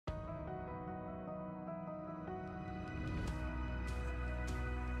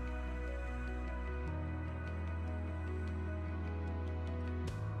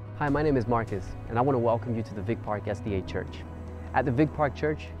Hi, my name is Marcus, and I want to welcome you to the Vic Park SDA Church. At the Vic Park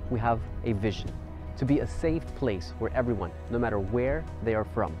Church, we have a vision to be a safe place where everyone, no matter where they are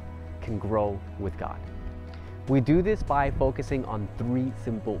from, can grow with God. We do this by focusing on three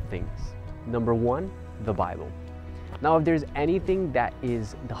simple things. Number one, the Bible. Now, if there's anything that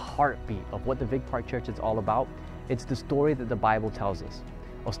is the heartbeat of what the Vic Park Church is all about, it's the story that the Bible tells us.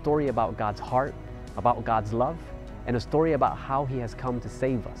 A story about God's heart, about God's love, and a story about how He has come to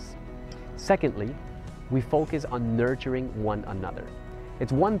save us. Secondly, we focus on nurturing one another.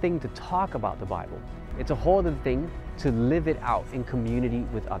 It's one thing to talk about the Bible. It's a whole other thing to live it out in community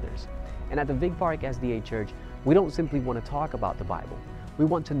with others. And at the Vic Park SDA Church, we don't simply want to talk about the Bible. We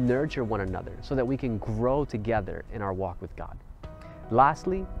want to nurture one another so that we can grow together in our walk with God.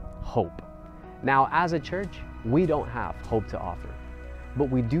 Lastly, hope. Now, as a church, we don't have hope to offer, but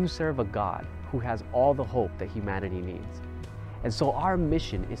we do serve a God who has all the hope that humanity needs. And so our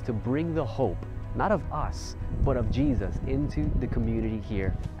mission is to bring the hope, not of us, but of Jesus into the community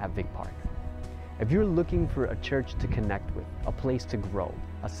here at Vic Park. If you're looking for a church to connect with, a place to grow,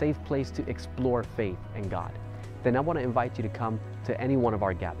 a safe place to explore faith and God, then I want to invite you to come to any one of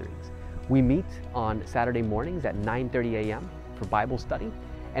our gatherings. We meet on Saturday mornings at 9:30 a.m. for Bible study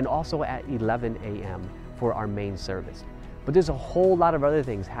and also at 11 a.m. for our main service. But there's a whole lot of other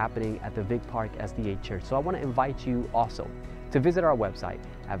things happening at the Vic Park SDA Church. So I want to invite you also to visit our website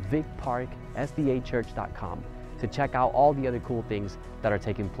at vicparksdachurch.com to check out all the other cool things that are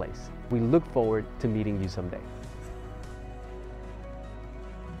taking place. We look forward to meeting you someday.